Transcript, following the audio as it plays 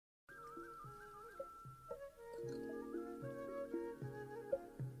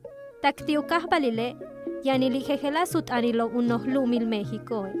Taktiukah balile, yanili jejela sutanilo unos lumil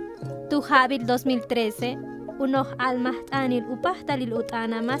México. Tu habil 2013, unos almas tanil upahtalil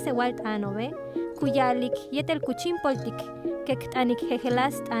utana más igual tanobe, kuyalik yetel kuchin poltik, kektanik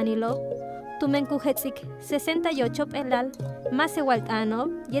jejelas tanilo, tumen kujetzik 68 pelal, más igual tanob,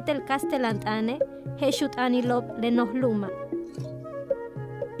 yetel castelantane, heshut anilo lenos luma.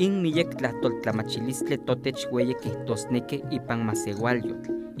 In miyek tlahtoltlamachilistle totech weye kihtosneke ipan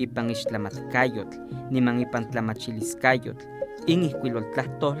masegualyotl, ipan ixtlamatkayotl, niman ipan tlamachiliscayotl, in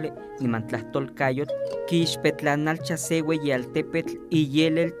ihkuiloltlahtole, niman tlahtolkayotl, kiixpetlanalcha sewe yaltepetl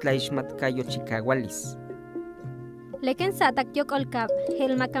iyelel tlaixmatkayochikahualis. Leken satak olkab,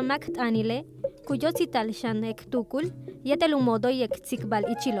 helmakamak tanile, kuyotzital shan ektukul, yetel umodo yektzikbal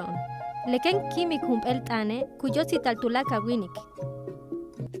ichilon. Leken kimik el tane, kuyotzital tulaka winik.